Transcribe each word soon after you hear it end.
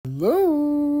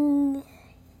Hello.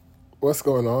 What's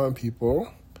going on,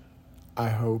 people? I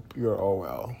hope you're all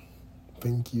well.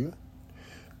 Thank you.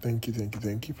 Thank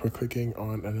you for clicking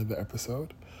on another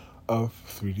episode of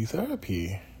 3D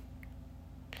Therapy.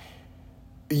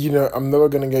 I'm never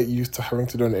going to get used to having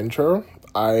to do an intro.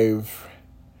 I've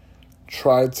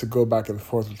tried to go back and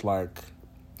forth with,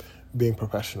 being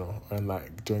professional and,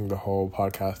 doing the whole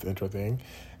podcast intro thing.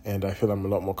 And I feel I'm a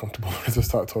lot more comfortable to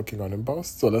start talking on impulse.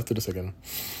 So let's do this again.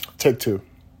 Take 2.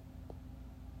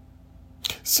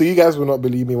 So you guys will not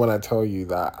believe me when I tell you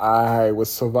that I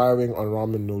was surviving on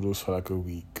ramen noodles for a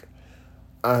week.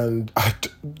 And I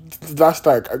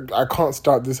can't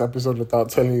start this episode without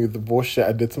telling you the bullshit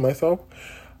I did to myself.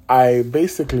 I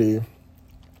basically, I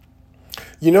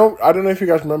don't know if you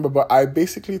guys remember, but I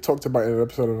basically talked about in an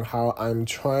episode on how I'm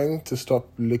trying to stop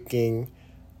looking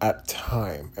at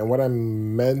time. And what I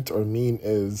meant or mean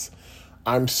is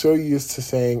I'm so used to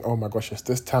saying, oh my gosh, it's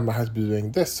this time I have to be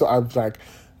doing this. So I've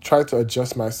try to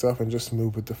adjust myself and just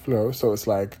move with the flow. So it's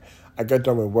I get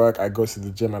done with work, I go to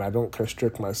the gym, and I don't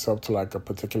constrict myself to a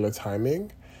particular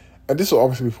timing. And this was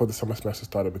obviously before the semester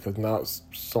started, because now it's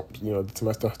the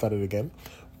semester started again.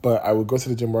 But I would go to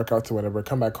the gym, work out to whatever,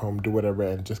 come back home, do whatever,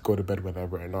 and just go to bed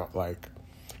whenever, and not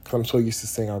because I'm so used to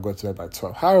saying I'll go to bed by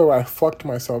 12. However, I fucked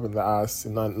myself in the ass,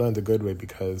 not in the good way,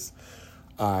 because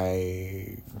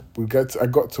I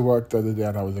got to work the other day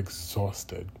and I was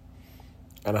exhausted.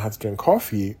 And I had to drink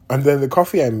coffee, and then the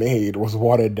coffee I made was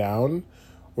watered down.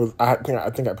 I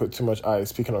think I put too much ice.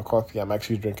 Speaking of coffee, I'm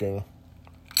actually drinking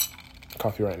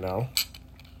coffee right now.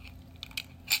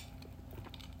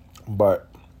 But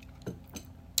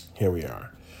here we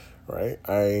are, right?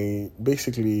 I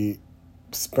basically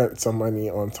spent some money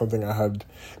on something I had.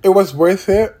 It was worth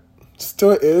it,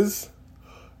 still is,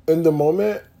 in the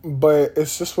moment. But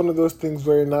it's just one of those things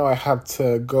where now I have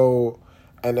to go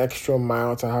an extra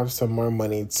mile to have some more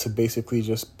money to basically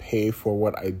just pay for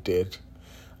what I did.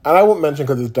 And I won't mention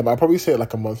because it's dumb. I'll probably say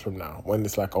it a month from now when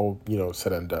it's all,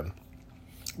 said and done.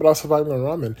 But I was surviving on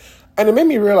ramen. And it made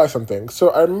me realize something.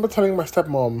 So I remember telling my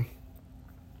stepmom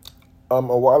a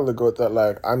while ago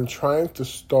that I'm trying to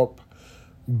stop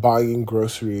buying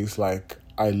groceries I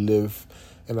live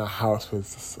in a house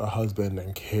with a husband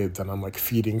and kids and I'm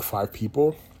feeding 5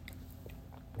 people.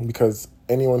 Because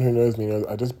anyone who knows me knows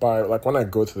I just buy, when I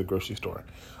go to the grocery store,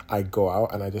 I go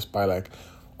out and I just buy,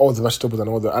 all the vegetables and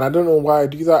all that. And I don't know why I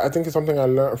do that. I think it's something I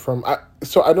learned from...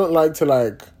 So I don't like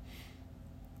to,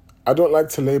 I don't like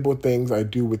to label things I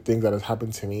do with things that has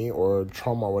happened to me or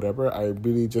trauma or whatever. I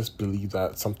really just believe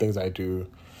that some things I do...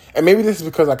 And maybe this is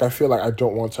because, I feel I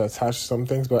don't want to attach some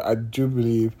things, but I do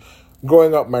believe...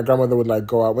 Growing up, my grandmother would,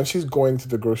 go out. When she's going to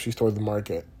the grocery store or the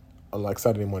market on,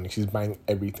 Saturday morning, she's buying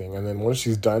everything. And then once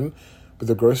she's done with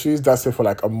the groceries, that's it for,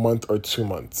 a month or 2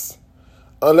 months.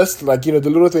 Unless, the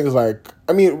little things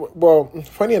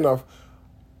funny enough,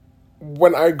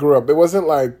 when I grew up, it wasn't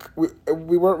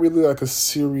we weren't really a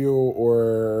cereal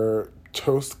or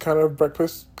toast kind of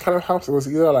breakfast kind of house. It was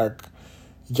either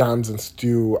yams and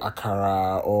stew,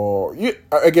 akara, or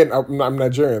again, I'm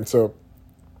Nigerian, so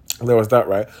there was that,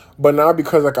 right? But now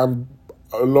because I'm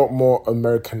a lot more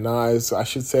Americanized, I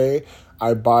should say,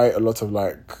 I buy a lot of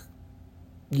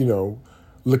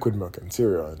liquid milk and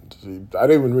cereal. And I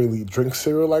don't even really drink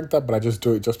cereal like that, but I just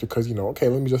do it just because, okay,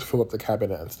 let me just fill up the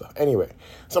cabinet and stuff. Anyway,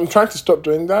 so I'm trying to stop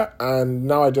doing that, and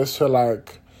now I just feel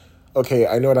okay,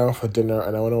 I know what I want for dinner,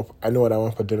 and I know what I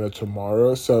want for dinner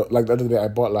tomorrow. So, the other day, I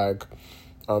bought,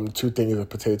 2 things of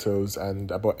potatoes,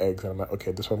 and I bought eggs, and I'm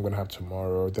okay, this one I'm going to have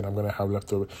tomorrow, then I'm going to have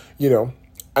leftover,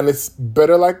 and it's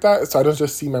better like that, so I don't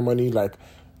just see my money,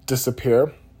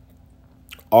 disappear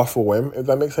off a whim, if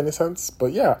that makes any sense.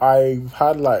 But yeah, I've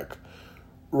had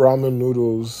ramen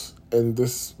noodles in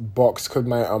this box because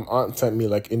my aunt sent me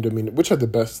Indomie, which are the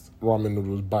best ramen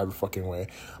noodles by the fucking way.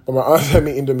 But my aunt sent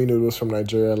me Indomie noodles from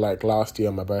Nigeria last year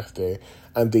on my birthday,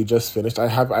 and they just finished.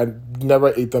 I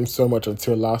never ate them so much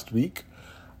until last week,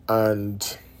 or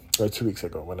 2 weeks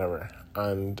ago, whenever.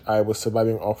 And I was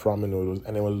surviving off ramen noodles,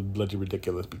 and it was bloody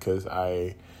ridiculous because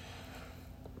I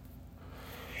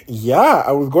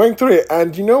was going through it.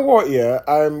 And you know what,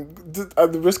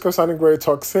 at the risk of sounding very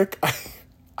toxic,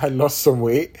 I lost some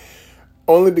weight.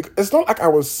 Only because... It's not I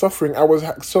was suffering.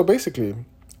 So basically,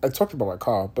 I talked about my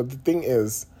car, but the thing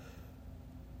is,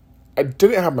 I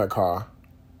didn't have my car,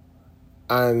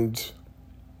 and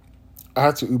I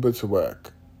had to Uber to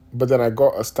work. But then I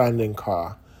got a standing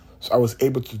car, so I was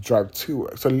able to drive to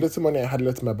work. So the little money I had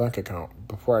left in my bank account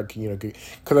before I could,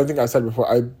 because I think I said before,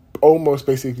 I almost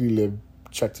basically lived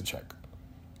check to check.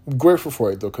 Grateful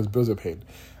for it though, because bills are paid,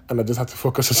 and I just have to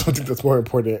focus on something that's more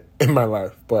important in my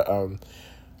life. But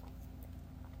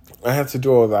I had to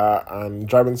do all that, and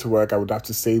driving to work, I would have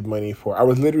to save money for. I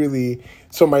was literally,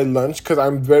 so my lunch, because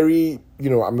I'm very,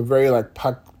 I'm a very like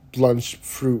packed lunch,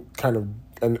 fruit kind of,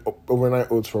 and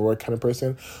overnight oats for work kind of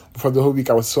person. For the whole week,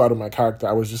 I was so out of my character.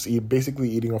 I was just basically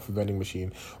eating off a vending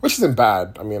machine, which isn't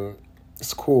bad. I mean,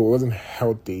 it's cool. It wasn't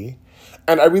healthy.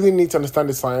 And I really need to understand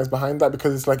the science behind that,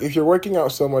 because it's like, if you're working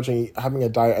out so much and you're having a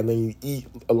diet and then you eat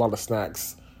a lot of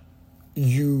snacks,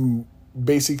 you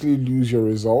basically lose your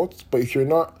results. But if you're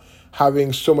not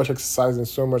having so much exercise and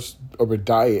so much of a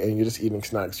diet and you're just eating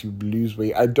snacks, you lose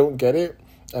weight. I don't get it,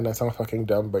 and I sound fucking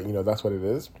dumb, but that's what it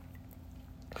is.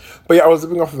 But yeah, I was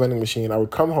living off a vending machine. I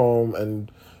would come home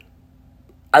and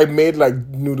I made like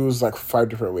noodles like 5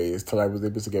 different ways till I was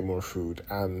able to get more food.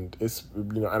 And it's,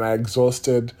 and I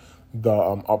exhausted the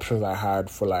options I had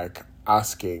for like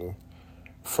asking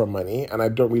for money. And I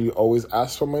don't really always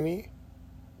ask for money.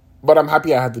 But I'm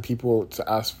happy I had the people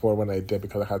to ask for when I did,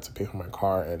 because I had to pay for my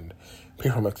car and pay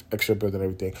for my extra bills and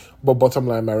everything. But bottom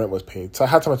line, my rent was paid. So I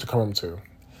had somewhere to come home to.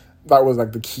 That was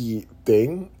like the key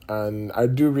thing. And I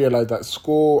do realize that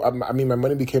school, my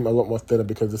money became a lot more thinner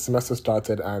because the semester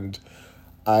started and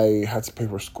I had to pay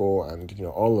for school and,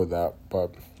 all of that.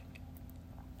 But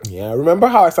yeah, remember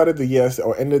how I started the year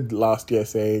or ended last year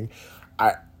saying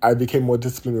I became more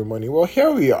disciplined with money? Well,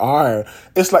 here we are.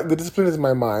 It's like the discipline is in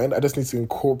my mind. I just need to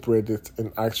incorporate it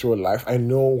in actual life. I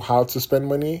know how to spend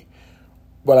money,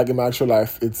 but like in my actual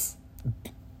life, it's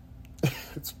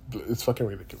fucking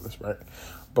ridiculous, right?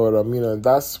 But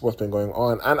that's what's been going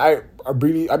on, and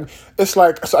it's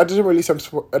like, so I didn't release an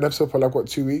episode for like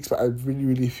 2 weeks, but I really,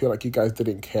 really feel like you guys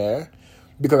didn't care,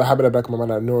 because I have it in the back of my mind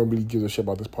that no one really gives a shit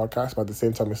about this podcast. But at the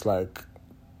same time, it's like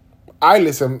I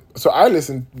listen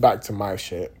back to my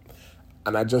shit,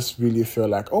 and I just really feel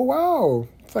like, oh wow,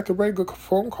 it's like a very good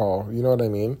phone call. You know what I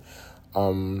mean?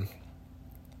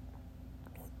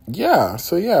 Yeah.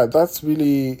 So yeah, that's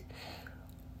really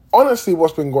honestly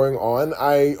what's been going on.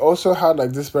 I also had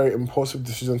like this very impulsive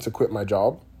decision to quit my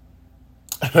job.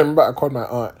 And I remember I called my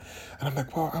aunt, and I'm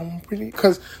like, wow, I'm really,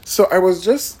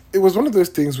 it was one of those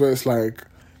things where it's like,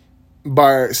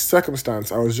 by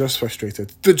circumstance, I was just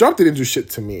frustrated. The job didn't do shit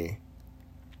to me.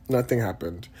 Nothing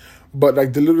happened. But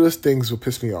like the littlest things would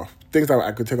piss me off. Things that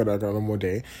I could take on a normal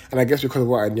day. And I guess because of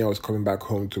what I knew I was coming back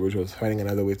home to, which was finding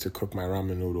another way to cook my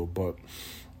ramen noodle. But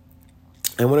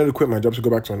I wanted to quit my job to go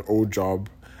back to an old job.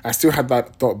 I still had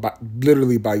that thought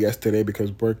literally by yesterday,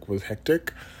 because work was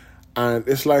hectic. And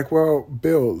it's like, well,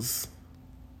 bills.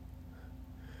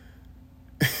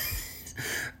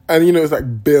 And it's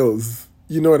like bills.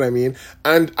 You know what I mean?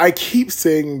 And I keep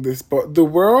saying this, but the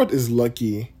world is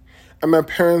lucky. And my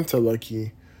parents are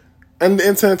lucky. And the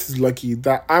internet is lucky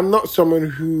that I'm not someone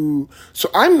who... So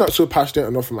I'm not so passionate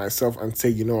enough for myself and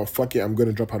say, fuck it, I'm going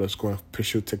to drop out of school and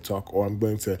pursue TikTok, or I'm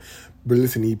going to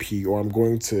release an EP, or I'm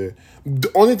going to...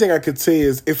 The only thing I could say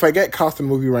is, if I get cast in a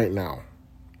movie right now,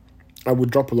 I would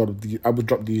drop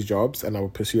these jobs and I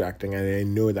would pursue acting, and I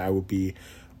know that I would be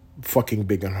fucking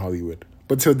big in Hollywood.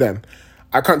 But till then,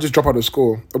 I can't just drop out of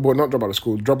school. Well, not drop out of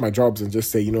school, drop my jobs and just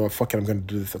say, fuck it, I'm going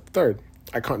to do this at the third.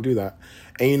 I can't do that.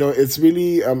 And, it's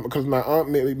really, because my aunt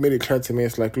made it clear to me,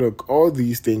 it's like, look, all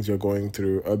these things you're going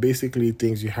through are basically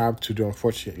things you have to do,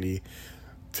 unfortunately,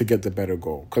 to get the better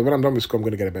goal. Because when I'm done with school, I'm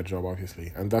going to get a better job,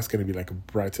 obviously. And that's going to be like a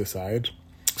brighter side.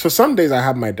 So some days I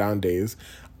have my down days.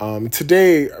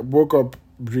 Today, I woke up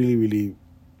really, really...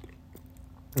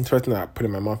 The first thing that I put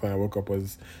in my mouth when I woke up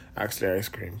was actually ice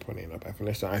cream, funny enough. I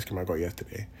finished the ice cream I got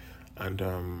yesterday. And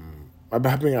I've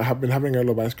been having a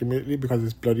lot of ice cream lately because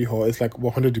it's bloody hot. It's like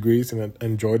 100 degrees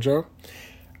in Georgia.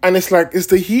 And it's like, it's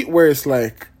the heat where it's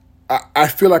like, I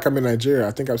feel like I'm in Nigeria.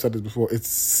 I think I've said this before. It's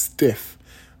stiff.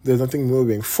 There's nothing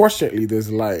moving. Fortunately,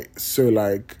 there's light. So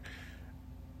like,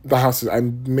 I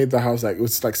made the house like, it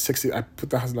was like 60, I put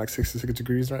the house in like 66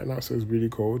 degrees right now. So it's really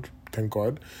cold. Thank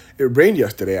God. It rained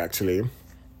yesterday, actually.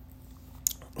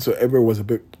 So everywhere was a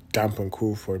bit damp and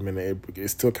cool for a minute.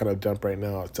 It's still kind of damp right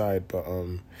now outside, but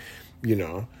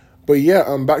But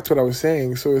yeah, back to what I was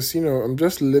saying. So it's, I'm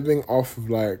just living off of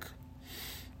like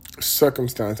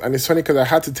circumstance. And it's funny because I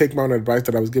had to take my own advice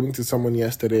that I was giving to someone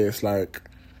yesterday. It's like,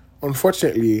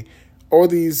 unfortunately, all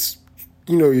these,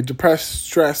 you're depressed,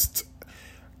 stressed,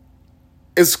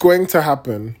 it's going to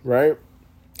happen, right?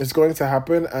 It's going to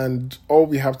happen, and all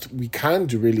we can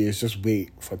do really is just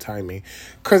wait for timing.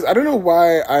 Because I don't know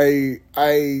why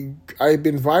I've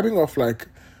been vibing off like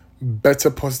better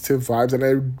positive vibes, and I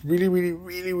really, really,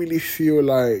 really, really feel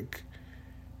like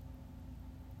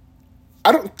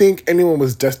I don't think anyone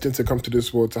was destined to come to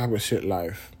this world to have a shit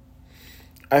life.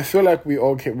 I feel like we're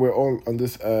all on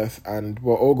this earth, and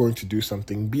we're all going to do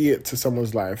something, be it to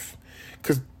someone's life,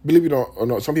 because believe it or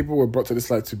not, some people were brought to this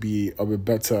life to be of a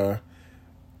better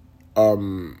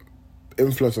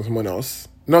influence on someone else.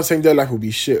 Not saying their life will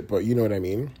be shit, but you know what I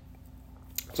mean.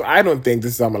 So I don't think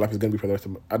this is how my life is going to be for the rest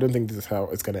of I don't think this is how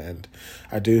it's going to end.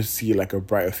 I do see like a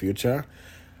brighter future.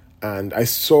 And I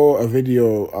saw a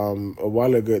video a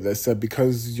while ago that said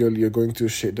because you're going through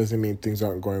shit doesn't mean things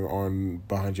aren't going on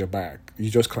behind your back.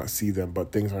 You just can't see them,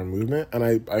 but things are in movement.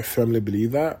 And I firmly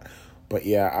believe that. But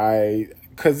yeah,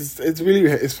 because it's funny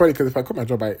because if I quit my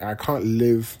job, I can't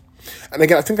live. And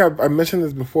again, I think I mentioned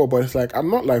this before, but it's like I'm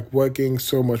not like working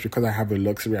so much because I have a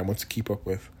luxury I want to keep up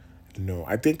with. No,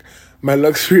 I think my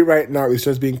luxury right now is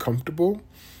just being comfortable.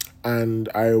 And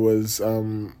I was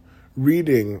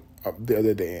reading the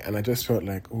other day and I just felt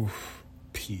like, oof,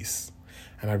 peace.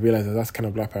 And I realized that's kind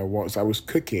of life I want. So I was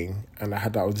cooking and I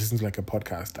was listening to like a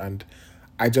podcast and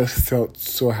I just felt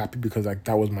so happy because like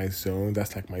that was my zone.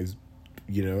 That's like my,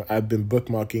 I've been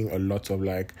bookmarking a lot of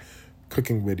like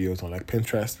cooking videos on like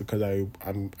Pinterest because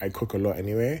I cook a lot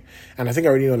anyway. And I think I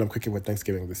already know what I'm cooking with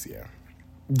Thanksgiving this year.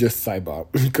 Just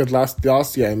sidebar, because last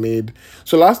year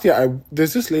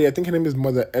there's this lady, I think her name is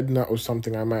Mother Edna or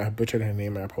something, I might have butchered her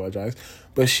name, I apologize,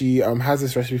 but she has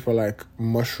this recipe for like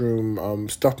mushroom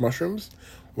stuffed mushrooms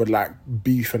with like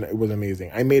beef, and it was amazing.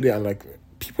 I made it and like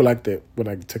people liked it when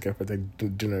I took it for the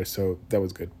dinner, so that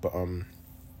was good. But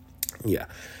yeah,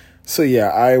 so yeah,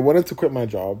 I wanted to quit my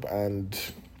job and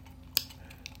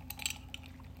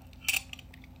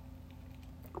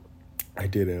I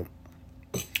didn't.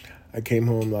 I came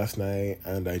home last night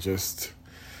and I just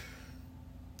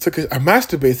I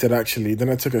masturbated actually. Then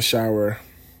I took a shower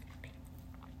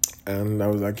and I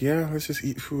was like, yeah, let's just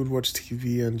eat food, watch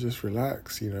TV and just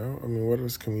relax, I mean, what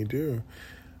else can we do?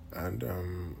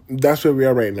 And that's where we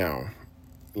are right now.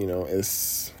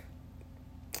 It's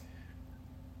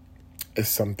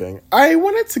something. I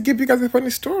wanted to give you guys a funny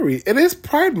story. It is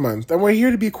Pride Month and we're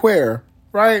here to be queer,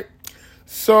 right?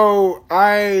 So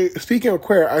speaking of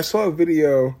queer, I saw a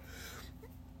video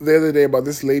the other day about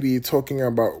this lady talking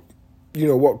about,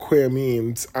 what queer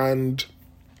means. And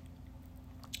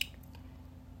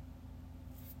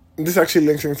this actually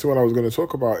links into what I was going to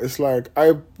talk about. It's like,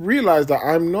 I realized that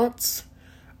I'm not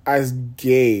as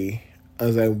gay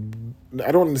as I don't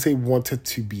want to say wanted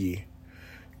to be,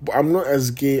 but I'm not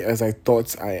as gay as I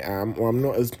thought I am, or I'm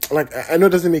not as, like, I know it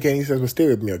doesn't make any sense, but stay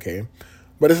with me, okay?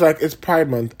 But it's like, it's Pride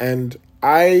Month, and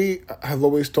I have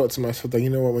always thought to myself that,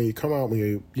 when you come out,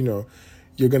 when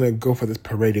you're going to go for this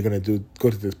parade, you're going to go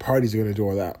to these parties, you're going to do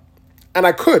all that. And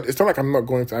I could. It's not like I'm not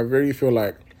going to. I really feel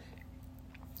like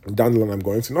down the line I'm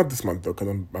going to. Not this month, though, because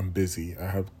I'm busy.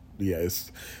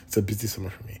 It's a busy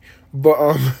summer for me.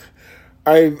 But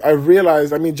I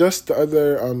realized, I mean, just the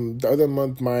other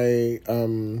month, my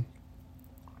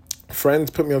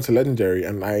friends put me onto Legendary,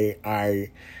 and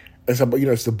it's about,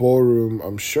 it's the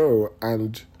ballroom show,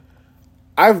 and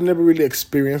I've never really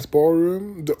experienced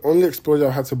ballroom. The only exposure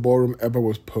I've had to ballroom ever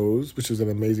was Pose, which is an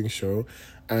amazing show.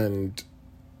 And,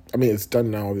 I mean, it's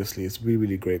done now, obviously. It's really,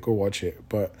 really great. Go watch it.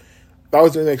 But that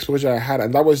was the only exposure I had.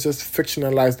 And that was just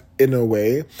fictionalized in a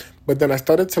way. But then I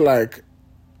started to, like...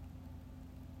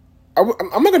 I'm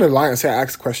not going to lie and say I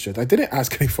asked questions. I didn't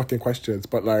ask any fucking questions.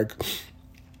 But, like...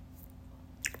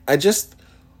 I just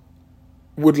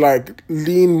would, like,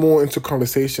 lean more into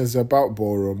conversations about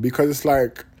ballroom. Because it's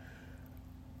like...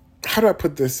 How do I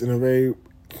put this in a way,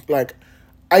 like,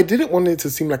 I didn't want it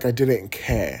to seem like I didn't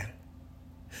care.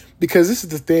 Because this is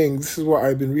the thing, this is what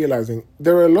I've been realizing.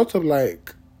 There are a lot of,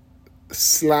 like,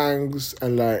 slangs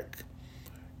and, like,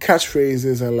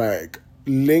 catchphrases and, like,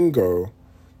 lingo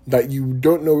that you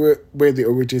don't know where they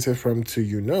originated from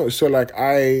to, So, like,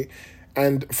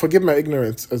 and forgive my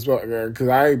ignorance as well, because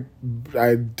I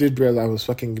did realize I was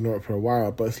fucking ignorant for a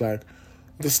while, but it's like,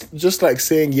 just like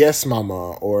saying yes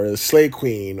mama or slay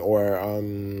queen or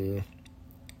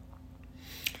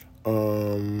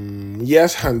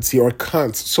yes hunty or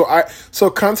cunt. So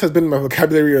cunt has been in my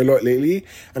vocabulary a lot lately,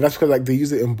 and that's because like they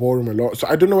use it in ballroom a lot. So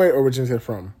I don't know where it originated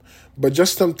from, but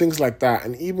just some things like that.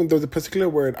 And even though the particular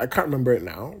word, I can't remember it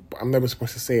now, but I'm never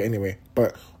supposed to say it anyway,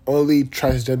 but only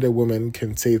transgender women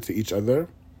can say it to each other.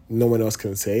 No one else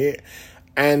can say it.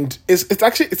 And it's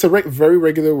a very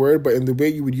regular word, but in the way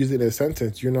you would use it in a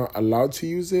sentence, you're not allowed to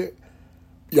use it.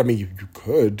 I mean, you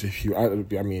could if you. I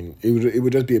mean, it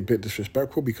would just be a bit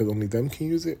disrespectful because only them can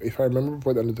use it. If I remember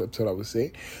before the end of the episode, I would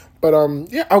say, but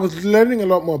yeah, I was learning a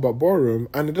lot more about ballroom,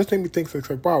 and it just made me think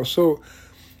like, wow. So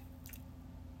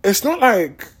it's not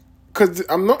like, because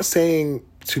I'm not saying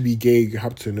to be gay you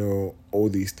have to know all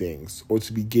these things, or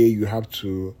to be gay you have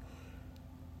to,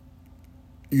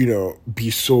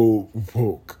 be so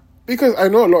woke. Because I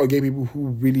know a lot of gay people who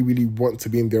really, really want to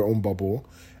be in their own bubble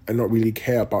and not really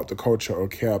care about the culture or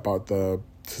care about the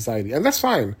society. And that's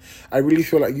fine. I really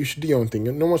feel like you should do your own thing.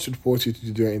 No one should force you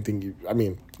to do anything.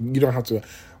 You don't have to,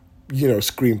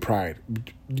 scream pride.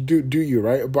 Do you,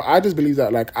 right? But I just believe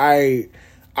that, like, I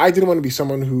didn't want to be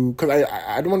someone who, because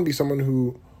I don't want to be someone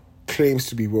who claims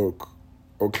to be woke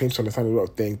or claims to understand a lot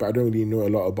of things, but I don't really know a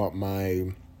lot about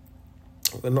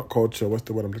not culture, what's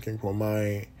the word I'm looking for?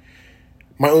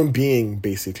 My own being,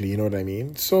 basically, you know what I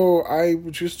mean? So I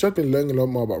just been learning a lot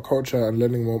more about culture and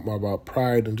learning more about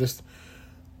pride and just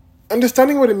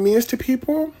understanding what it means to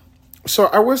people. So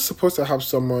I was supposed to have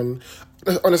someone,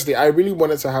 honestly, I really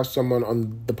wanted to have someone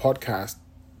on the podcast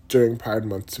during Pride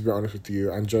Month, to be honest with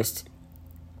you, and just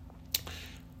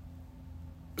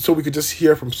so we could just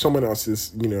hear from someone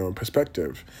else's,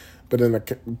 perspective. But then the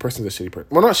person's a shitty person.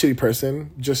 Well, not shitty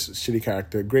person, just shitty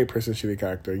character. Great person, shitty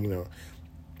character,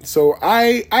 So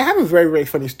I have a very, very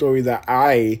funny story that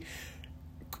I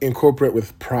incorporate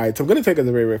with pride. So I'm going to take it as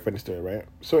a very, very funny story, right?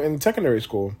 So in secondary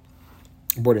school,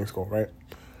 boarding school, right?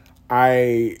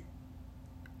 I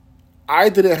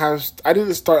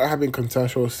didn't start having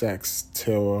consensual sex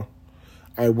till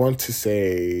I want to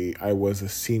say I was a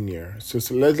senior. So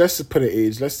let's just put an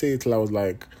age. Let's say till I was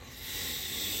like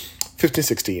 15,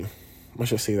 16. I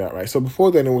should say that, right? So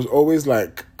before then, it was always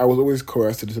like, I was always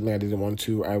coerced to do something I didn't want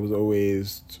to. I was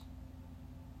always,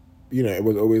 it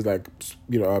was always like,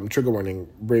 trigger warning,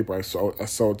 rape, or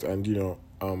assault, and,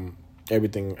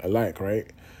 everything alike,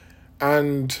 right?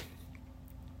 And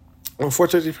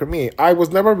unfortunately for me, I was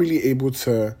never really able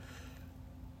to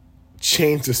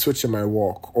change the switch in my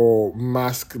walk or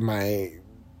mask my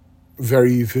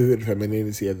very vivid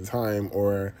femininity at the time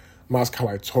or mask how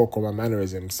I talk or my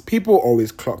mannerisms. People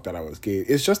always clocked that I was gay.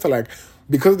 It's just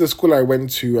because of the school I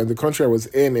went to and the country I was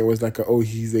in, it was like,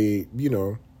 he's a,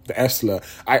 the F-slur.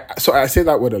 So I say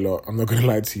that word a lot. I'm not going to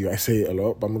lie to you. I say it a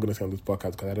lot, but I'm not going to say on this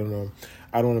podcast because I don't know.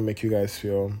 I don't want to make you guys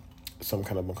feel some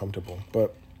kind of uncomfortable.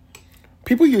 But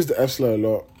people use the F-slur a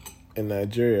lot in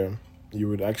Nigeria. You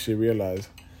would actually realize,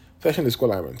 especially in the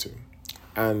school I went to.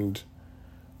 And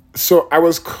so I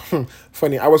was,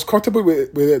 funny, I was comfortable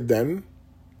with it then.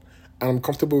 And I'm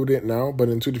comfortable with it now, but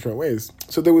in two different ways.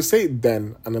 So they would say it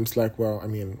then, and I'm just like, well,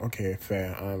 okay,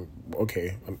 fair.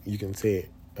 You can say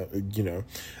it,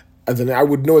 As I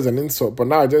would know as an insult, but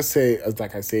now I just say as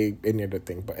like I say any other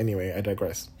thing. But anyway, I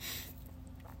digress.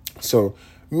 So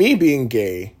me being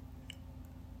gay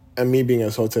and me being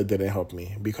assaulted didn't help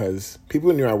me because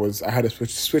people knew I had a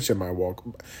switch in my walk.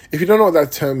 If you don't know what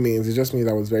that term means, it just means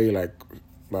I was very like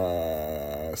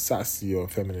sassy or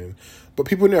feminine. But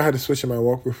people knew I had a switch in my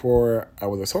walk before I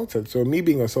was assaulted. So me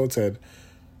being assaulted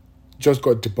just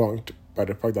got debunked by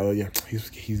the fact that,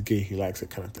 he's gay, he likes it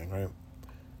kind of thing, right?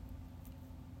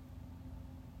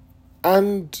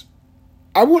 And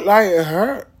I won't lie, it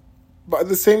hurt. But at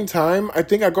the same time, I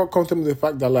think I got comfortable with the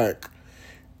fact that, like,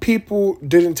 people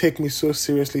didn't take me so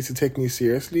seriously to take me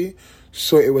seriously.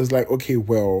 So it was like, okay,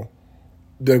 well,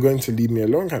 they're going to leave me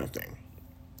alone kind of thing.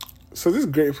 So this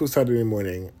grateful Saturday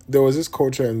morning, there was this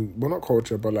culture, not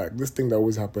culture, but like this thing that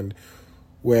always happened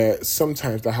where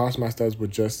sometimes the house-masters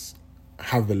would just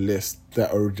have a list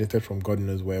that originated from God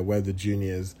knows where the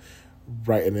juniors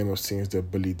write a name of sins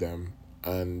that bullied them.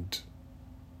 And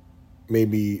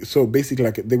maybe, so basically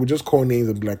like they would just call names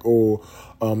and be like,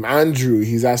 Andrew,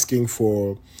 he's asking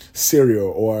for cereal,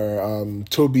 or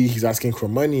Toby, he's asking for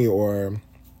money, or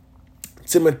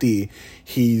Timothy,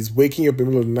 he's waking up in the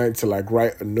middle of the night to like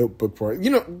write a notebook for,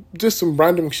 just some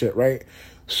random shit, right?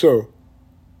 So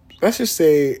let's just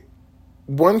say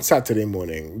one Saturday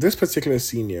morning, this particular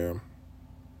senior,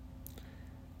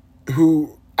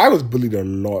 who I was bullied a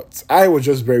lot. I was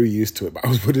just very used to it, but I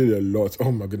was bullied a lot.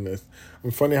 Oh my goodness.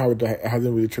 I'm funny how it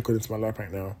hasn't really trickled into my life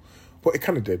right now. But it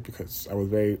kind of did because I was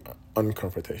very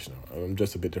unconfrontational. I'm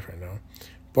just a bit different now.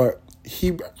 But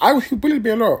he bullied me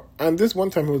a lot. And this one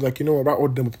time he was like, about all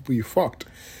the people you fucked.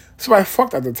 So I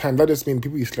fucked at the time. That just means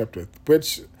people you slept with.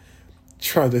 Which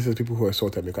translates as people who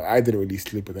assaulted me because I didn't really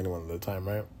sleep with anyone at the time,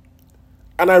 right?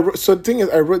 And so the thing is,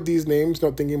 I wrote these names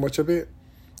not thinking much of it.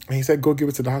 And he said, go give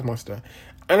it to the housemaster.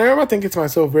 And I remember thinking to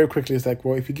myself very quickly, it's like,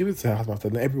 well, if you give it to the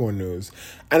housemaster, then everyone knows.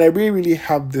 And I really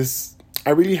have this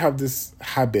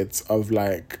habit of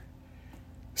like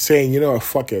saying,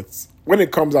 fuck it. When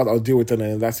it comes out, I'll deal with it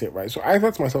and that's it, right? So I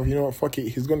thought to myself, fuck it,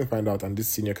 he's going to find out and this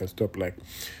senior can stop, like,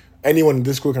 anyone in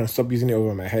this school can stop using it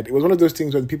over my head. It was one of those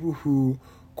things where the people who,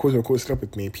 quote unquote, slept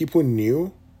with me, people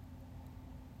knew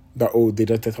that, they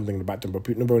just did something about them, but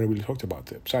nobody really talked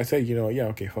about it. So I said, yeah,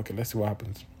 okay, fuck it, let's see what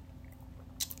happens.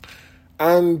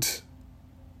 And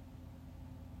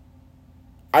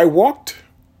I walked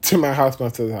to my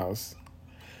housemaster's house.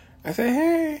 I say,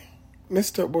 hey,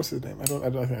 Mr. What's his name? I don't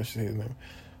think I should say his name.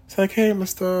 It's like, hey,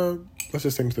 Mr. Let's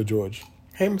just say Mr. George.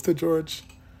 Hey, Mr. George.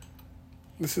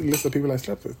 This is the list of people I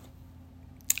slept with.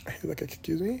 He's like,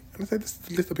 excuse me? And I said, this is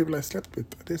the list of people I slept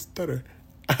with. I didn't stutter.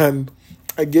 And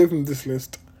I gave him this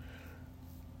list.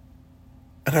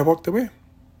 And I walked away.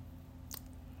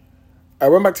 I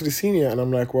went back to the senior and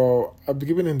I'm like, well, I've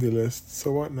given him the list.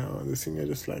 So what now? And the senior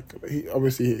just like,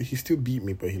 he still beat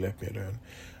me, but he left me alone.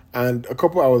 And a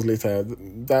couple hours later,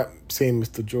 that same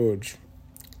Mr. George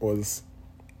was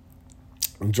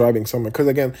driving somewhere. Because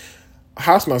again,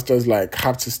 housemasters like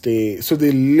have to stay. So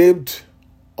they lived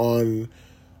on,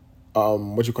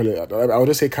 what you call it? I would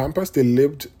just say campus. They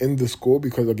lived in the school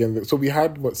because again, so we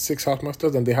had 6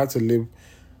 housemasters and they had to live.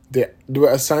 They were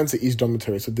assigned to each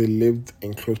dormitory, so they lived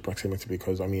in close proximity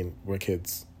because, I mean, we're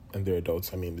kids and they're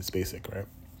adults. I mean, it's basic, right?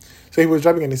 So he was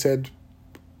driving and he said,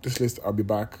 this list, I'll be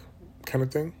back, kind of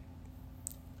thing.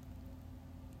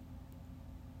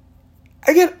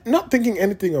 Again, not thinking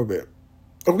anything of it.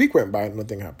 A week went by,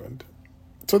 nothing happened.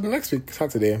 So the next week,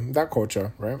 Saturday, that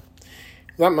culture, right?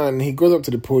 That man, he goes up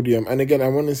to the podium. And again, I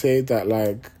want to say that,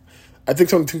 like, I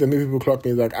think some things that made people clock me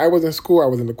is like, I was in school, I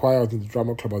was in the choir, I was in the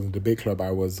drama club, I was in the debate club,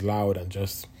 I was loud and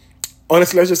just,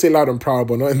 honestly, let's just say loud and proud,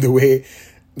 but not in the way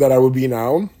that I would be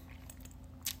now.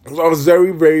 So I was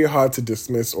very, very hard to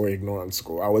dismiss or ignore in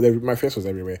school. My face was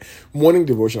everywhere. Morning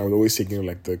devotion, I was always singing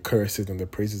like the curses and the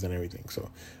praises and everything.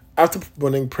 So after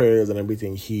morning prayers and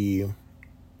everything, he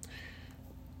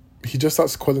just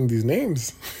starts calling these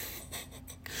names.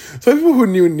 So people who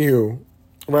knew,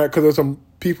 right? Because there were some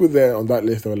people there on that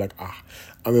list that were like,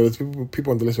 and there was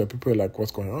people on the list where people were like,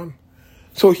 what's going on?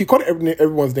 So he called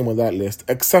everyone's name on that list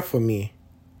except for me.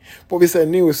 But obviously I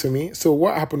knew it was for me. So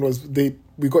what happened was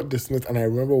we got dismissed, and I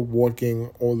remember walking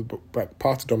all the like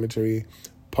past the dormitory,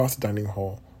 past the dining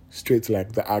hall, straight to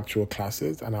like the actual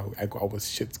classes, and I was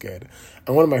shit scared.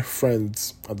 And one of my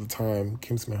friends at the time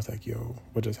came to me. I was like, "Yo,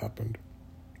 what just happened?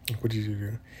 What did you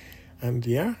do?" And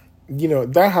yeah,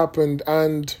 that happened,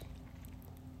 and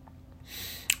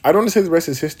I don't want to say the rest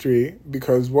is history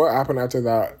because what happened after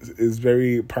that is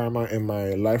very paramount in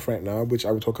my life right now, which I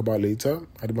will talk about later.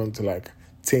 I don't want to like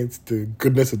taint the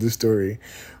goodness of this story,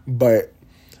 but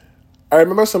I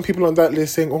remember some people on that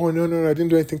list saying, "Oh no, I didn't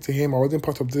do anything to him. I wasn't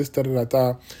part of this,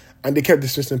 da." And they kept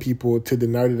dismissing people till they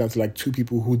narrowed it down to like 2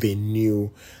 people who they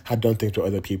knew had done things to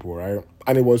other people, right?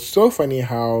 And it was so funny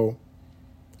how,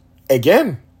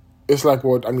 again, it's like,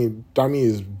 well, I mean, Dami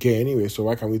is gay anyway, so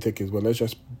why can't we take his? Well, let's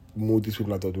just move these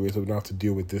people out of the way so we don't have to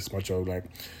deal with this much of like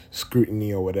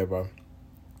scrutiny or whatever.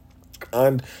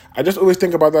 And I just always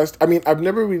think about that. I mean, I've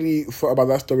never really thought about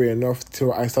that story enough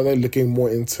till I started looking more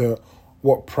into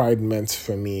what pride meant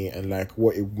for me and like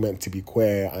what it meant to be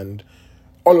queer and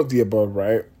all of the above,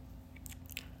 right?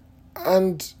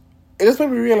 And it just made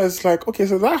me realize, like, okay,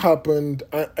 so that happened,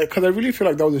 because I really feel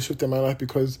like that was a shift in my life,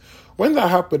 because when that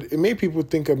happened, it made people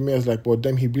think of me as like, well,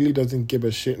 damn, he really doesn't give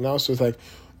a shit now. So it's like,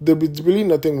 there's really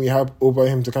nothing we have over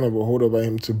him to kind of hold over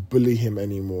him to bully him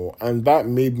anymore. And that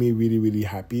made me really, really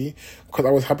happy, because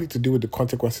I was happy to deal with the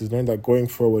consequences, knowing that going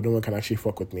forward, no one can actually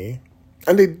fuck with me.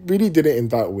 And they really did it in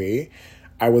that way.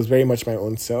 I was very much my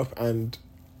own self, and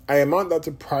I amount that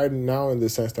to pride now in the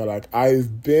sense that, like,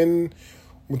 I've been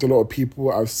with a lot of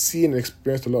people, I've seen and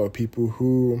experienced a lot of people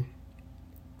who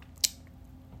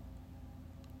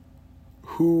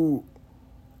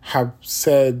have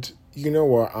said, you know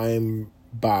what, I'm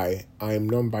bi, I'm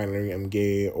non-binary, I'm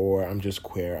gay, or I'm just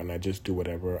queer and I just do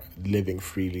whatever, living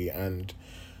freely. And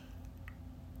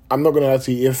I'm not gonna lie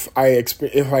to you, if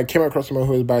I came across someone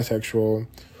who was bisexual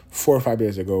 4 or 5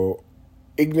 years ago,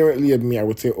 ignorantly of me, I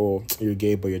would say, oh, you're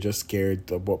gay, but you're just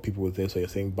scared of what people would say, so you're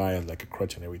saying bi as like a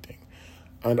crutch and everything.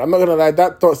 And I'm not gonna lie,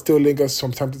 that thought still lingers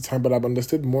from time to time, but I've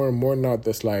understood more and more now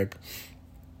that's like,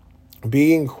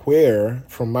 being queer,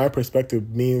 from my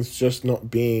perspective, means just not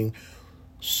being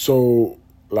so,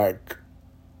 like,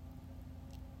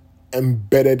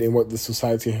 embedded in what the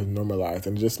society has normalized,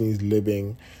 and it just means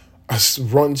living as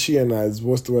raunchy and as,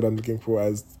 what's the word I'm looking for,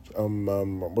 as,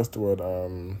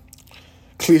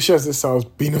 cliche as this sounds,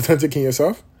 being authentic in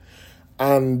yourself.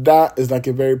 And that is like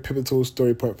a very pivotal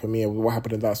story point for me of what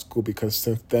happened in that school, because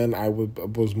since then I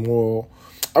was more,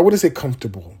 I wouldn't say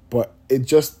comfortable, but it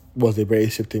just was a very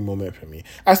shifting moment for me.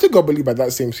 I still got bullied by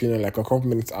that same senior like a couple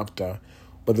minutes after,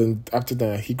 but then after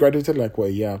that, he graduated like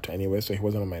a year after anyway, so he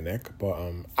wasn't on my neck. But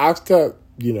after,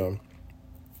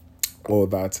 all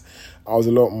that, I was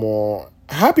a lot more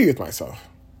happy with myself,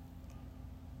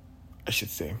 I should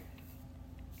say.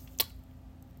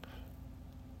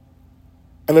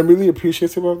 And I'm really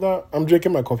appreciative of that. I'm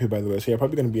drinking my coffee, by the way, so you're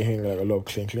probably going to be hearing like a lot of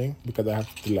clinking because I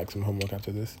have to do like some homework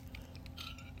after this.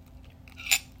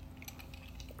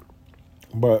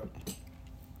 But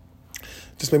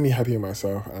just made me happy with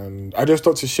myself, and I just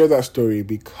thought to share that story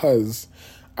because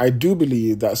I do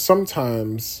believe that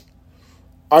sometimes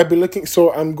I've been looking.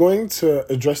 So I'm going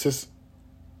to address this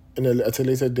at a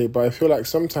later date, but I feel like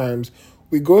sometimes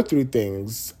we go through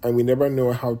things and we never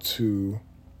know how to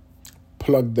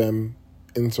plug them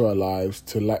into our lives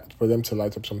for them to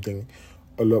light up something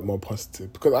a lot more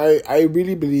positive. Because I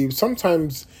really believe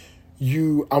sometimes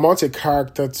I'm out a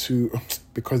character to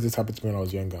because this happened to me when I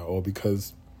was younger, or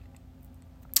because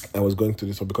I was going through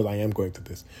this, or because I am going through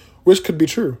this, which could be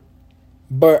true.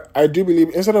 But I do believe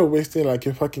instead of wasting like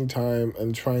your fucking time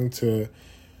and trying to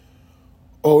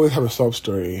always have a sob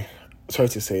story, sorry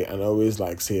to say, and always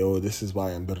like say, oh, this is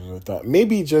why I'm better at that.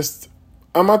 Maybe just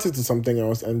amount it to something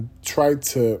else and try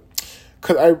to,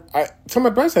 because some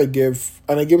advice I give,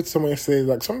 and I gave it to someone yesterday,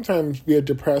 like sometimes we are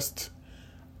depressed,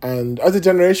 and as a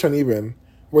generation even,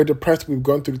 we're depressed, we've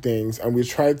gone through things, and we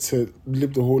try to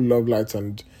live the whole love lights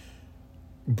and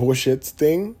bullshit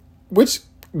thing, which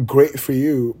great for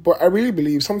you, but I really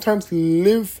believe sometimes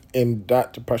live in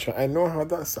that depression. I know how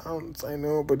that sounds, I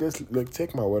know, but just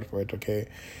take my word for it, okay?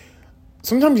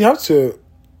 Sometimes you have to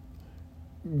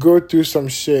go through some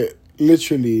shit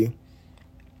literally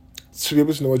to be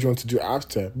able to know what you want to do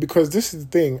after, because this is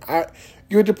the thing.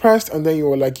 You're depressed and then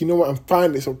you're like, you know what, I'm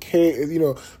fine, it's okay,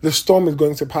 the storm is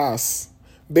going to pass.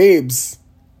 Babes,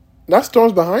 that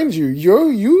storm's behind you.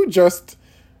 You just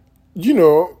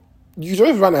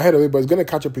ran ahead of it, but it's going to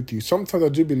catch up with you. Sometimes I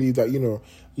do believe that,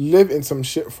 live in some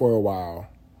shit for a while.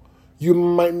 You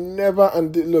might never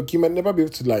be able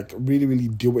to like really, really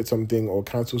deal with something or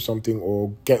cancel something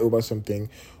or get over something,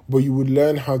 but you would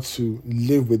learn how to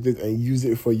live with it and use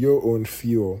it for your own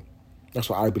fuel. That's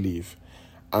what I believe.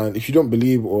 And if you don't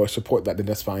believe or support that, then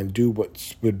that's fine. Do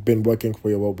what's been working for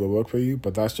you, what will work for you.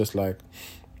 But that's just like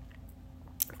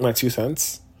my 2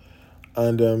 cents.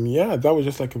 And that was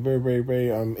just like a very, very, very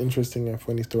interesting and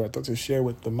funny story I thought to share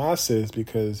with the masses,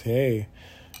 because hey,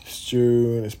 it's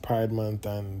June, it's Pride Month,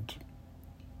 and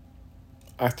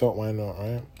I thought, why not,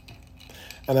 right?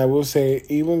 And I will say,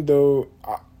 even though,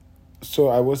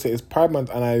 I will say it's Pride Month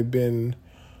and I've been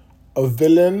a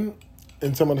villain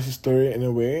in someone's story in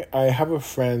a way. I have a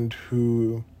friend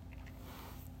who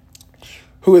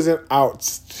isn't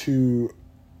out to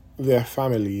their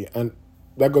family, and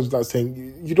that goes without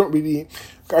saying. You don't really,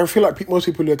 I feel like most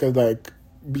people look at like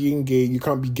being gay, you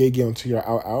can't be gay until you're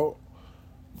out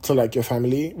to like your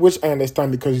family, which I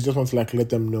understand because you just want to like let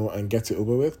them know and get it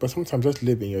over with. But sometimes just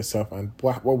live in yourself, and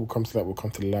what will come to that will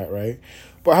come to the light, right?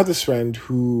 But I had this friend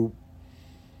who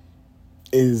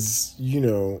is,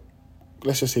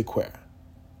 let's just say queer.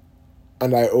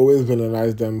 And I always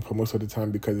villainize them for most of the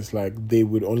time because it's like they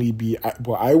would only be,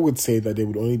 I would say that they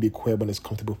would only be queer when it's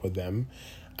comfortable for them.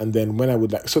 And then when I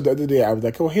would so the other day I was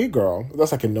like, oh, hey girl.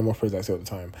 That's like a normal phrase I say all the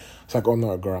time. It's like, oh, I'm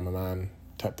not a girl, I'm a man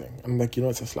type thing. And I'm like,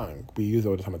 it's a slang. We use it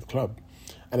all the time at the club.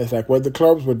 And it's like, well, the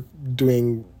clubs were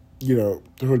doing, the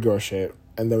hood girl shit.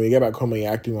 And then when you get back home and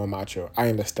you're acting all macho, I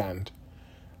understand.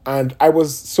 And I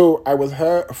was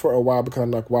her for a while because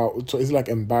I'm like, wow, so it's like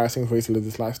embarrassing for you to live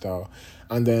this lifestyle.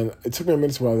 And then it took me a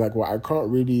minute where I was like, well,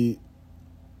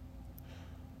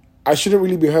 I shouldn't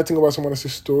really be hurting about someone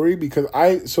else's story, because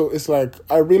it's like,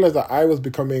 I realized that I was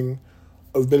becoming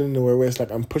a villain in a way where it's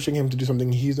like, I'm pushing him to do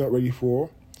something he's not ready for.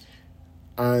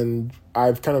 And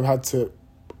I've kind of had to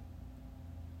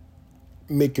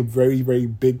make a very, very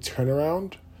big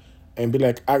turnaround and be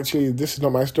like, actually, this is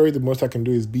not my story. The most I can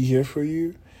do is be here for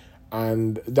you.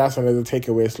 And that's another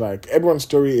takeaway. It's like, everyone's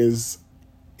story is,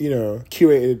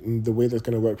 curated in the way that's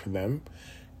going to work for them.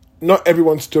 Not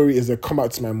everyone's story is a come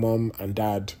out to my mom and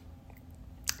dad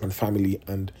and family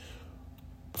and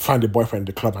find a boyfriend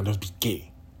in the club and just be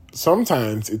gay.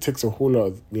 Sometimes it takes a whole lot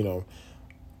of,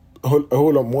 a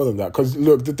whole lot more than that. Because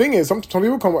look, the thing is, some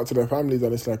people come out to their families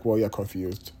and it's like, well, you're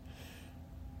confused.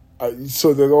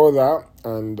 So there's all that,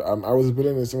 and I was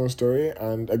building this own story,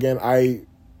 and again, I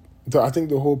think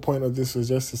the whole point of this was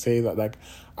just to say that like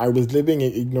I was living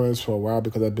in ignorance for a while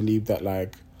because I believed that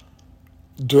like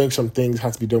doing some things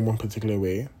had to be done one particular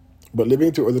way, but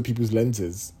living through other people's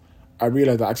lenses, I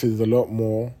realized that actually there's a lot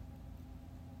more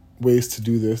ways to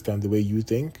do this than the way you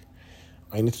think.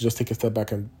 I need to just take a step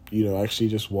back and actually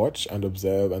just watch and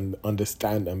observe and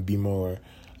understand and be more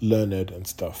learned and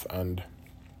stuff. And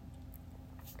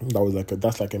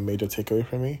that's like a major takeaway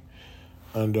for me.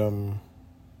 And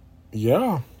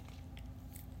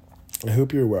I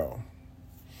hope you're well.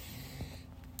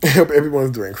 I hope everyone's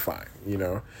doing fine,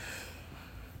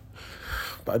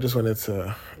 but I just wanted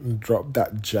to drop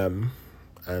that gem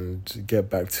and get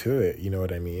back to it. You know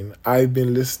what I mean? I've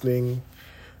been listening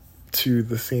to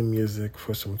the same music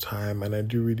for some time, and I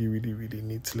do really, really, really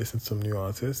need to listen to some new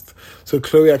artists. So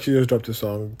Chloe actually just dropped a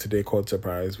song today called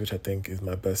Surprise, which I think is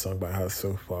my best song by her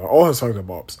so far. All her songs are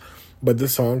bops, but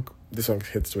this song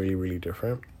hits really, really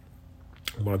different.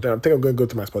 Well, I think I'm going to go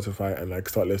to my Spotify and like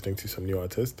start listening to some new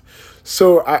artists.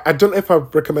 So I don't know if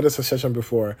I've recommended Succession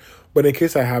before, but in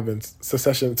case I haven't,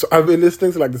 Succession. So I've been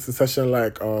listening to like the Succession,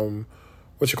 like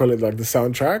what you call it, like the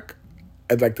soundtrack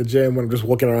at like the gym when I'm just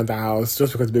walking around the house,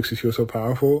 just because it makes me feel so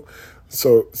powerful.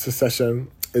 So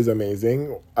Succession is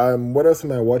amazing. What else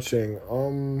am I watching?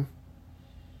 Am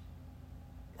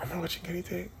I watching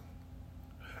anything?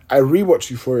 I rewatched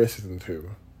Euphoria season 2.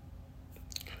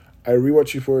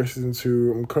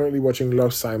 I'm currently watching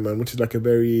Love, Simon, which is like a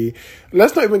very...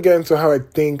 Let's not even get into how I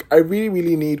think. I really,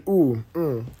 really need...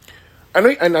 I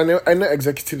know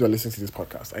executives are listening to this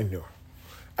podcast. I know.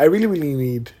 I really, really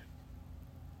need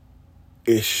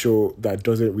a show that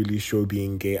doesn't really show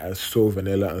being gay as so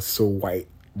vanilla and so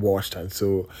whitewashed and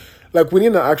so... Like, we need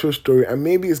an actual story, and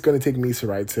maybe it's going to take me to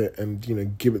write it and, you know,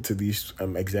 give it to these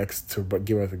execs to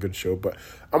give us a good show. But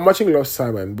I'm watching Love,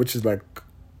 Simon, which is like...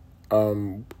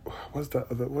 it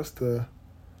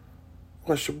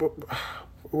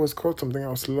was called something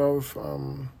else. Love,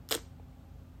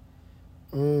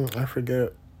 I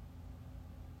forget.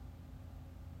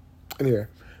 Anyway,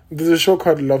 there's a show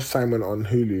called Love, Simon on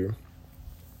Hulu,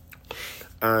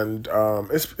 and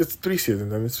it's 3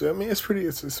 seasons, and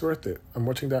it's worth it. I'm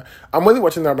watching that. I'm only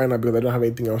watching that right now because I don't have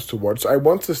anything else to watch. So I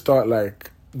want to start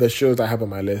like the shows I have on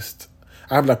my list.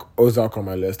 I have like Ozark on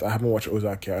my list. I haven't watched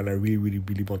Ozark yet, and I really, really,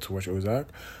 really want to watch Ozark.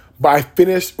 But I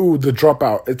finished The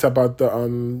Dropout. It's about the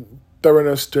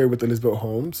thoroughness story with Elizabeth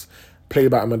Holmes,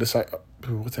 played by Amanda.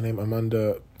 What's her name?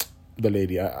 Amanda, the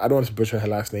lady. I don't want to butcher her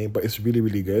last name, but it's really,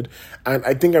 really good. And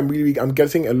I think I'm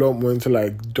getting a lot more into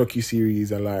like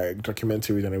docuseries and like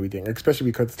documentaries and everything, especially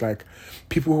because it's like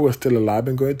people who are still alive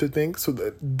and going through things. So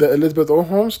the Elizabeth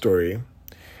Holmes story,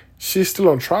 she's still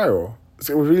on trial.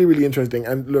 So it was really, really interesting.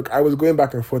 And look, I was going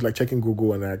back and forth, like checking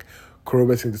Google and like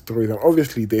corroborating the stories. And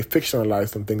obviously, they fictionalized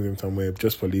some things in some way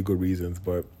just for legal reasons.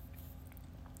 But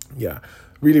yeah,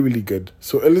 really, really good.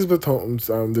 So Elizabeth Holmes,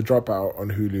 The Dropout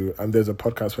on Hulu, and there's a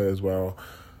podcast for it as well.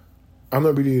 I'm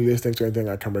not really listening to anything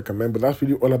I can recommend, but that's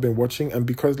really all I've been watching. And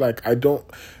because like I don't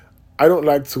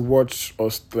like to watch I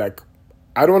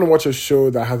don't want to watch a show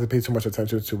that has to pay too much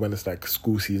attention to when it's like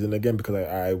school season again, because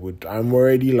I'm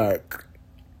already like,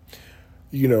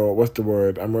 you know, what's the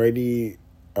word? I'm already,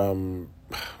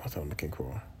 what's I'm looking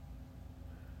for?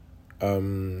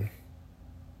 I'm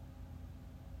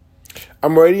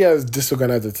already as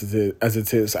disorganized as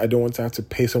it is. I don't want to have to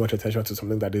pay so much attention to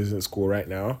something that isn't school right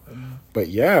now. But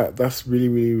yeah, that's really,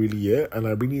 really, really it. And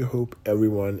I really hope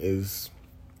everyone is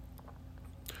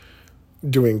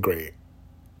doing great.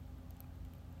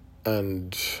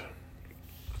 And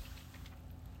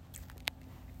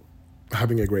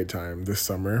having a great time this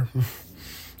summer.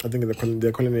 I think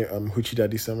they're calling it Hoochie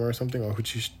Daddy Summer or something, or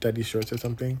Hoochie Daddy Shorts or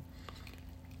something.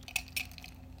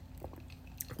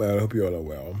 But I hope you all are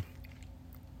well.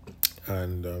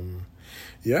 And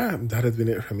yeah, that has been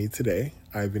it for me today.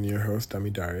 I've been your host,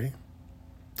 Damidare,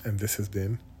 and this has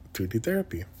been 3D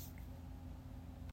Therapy.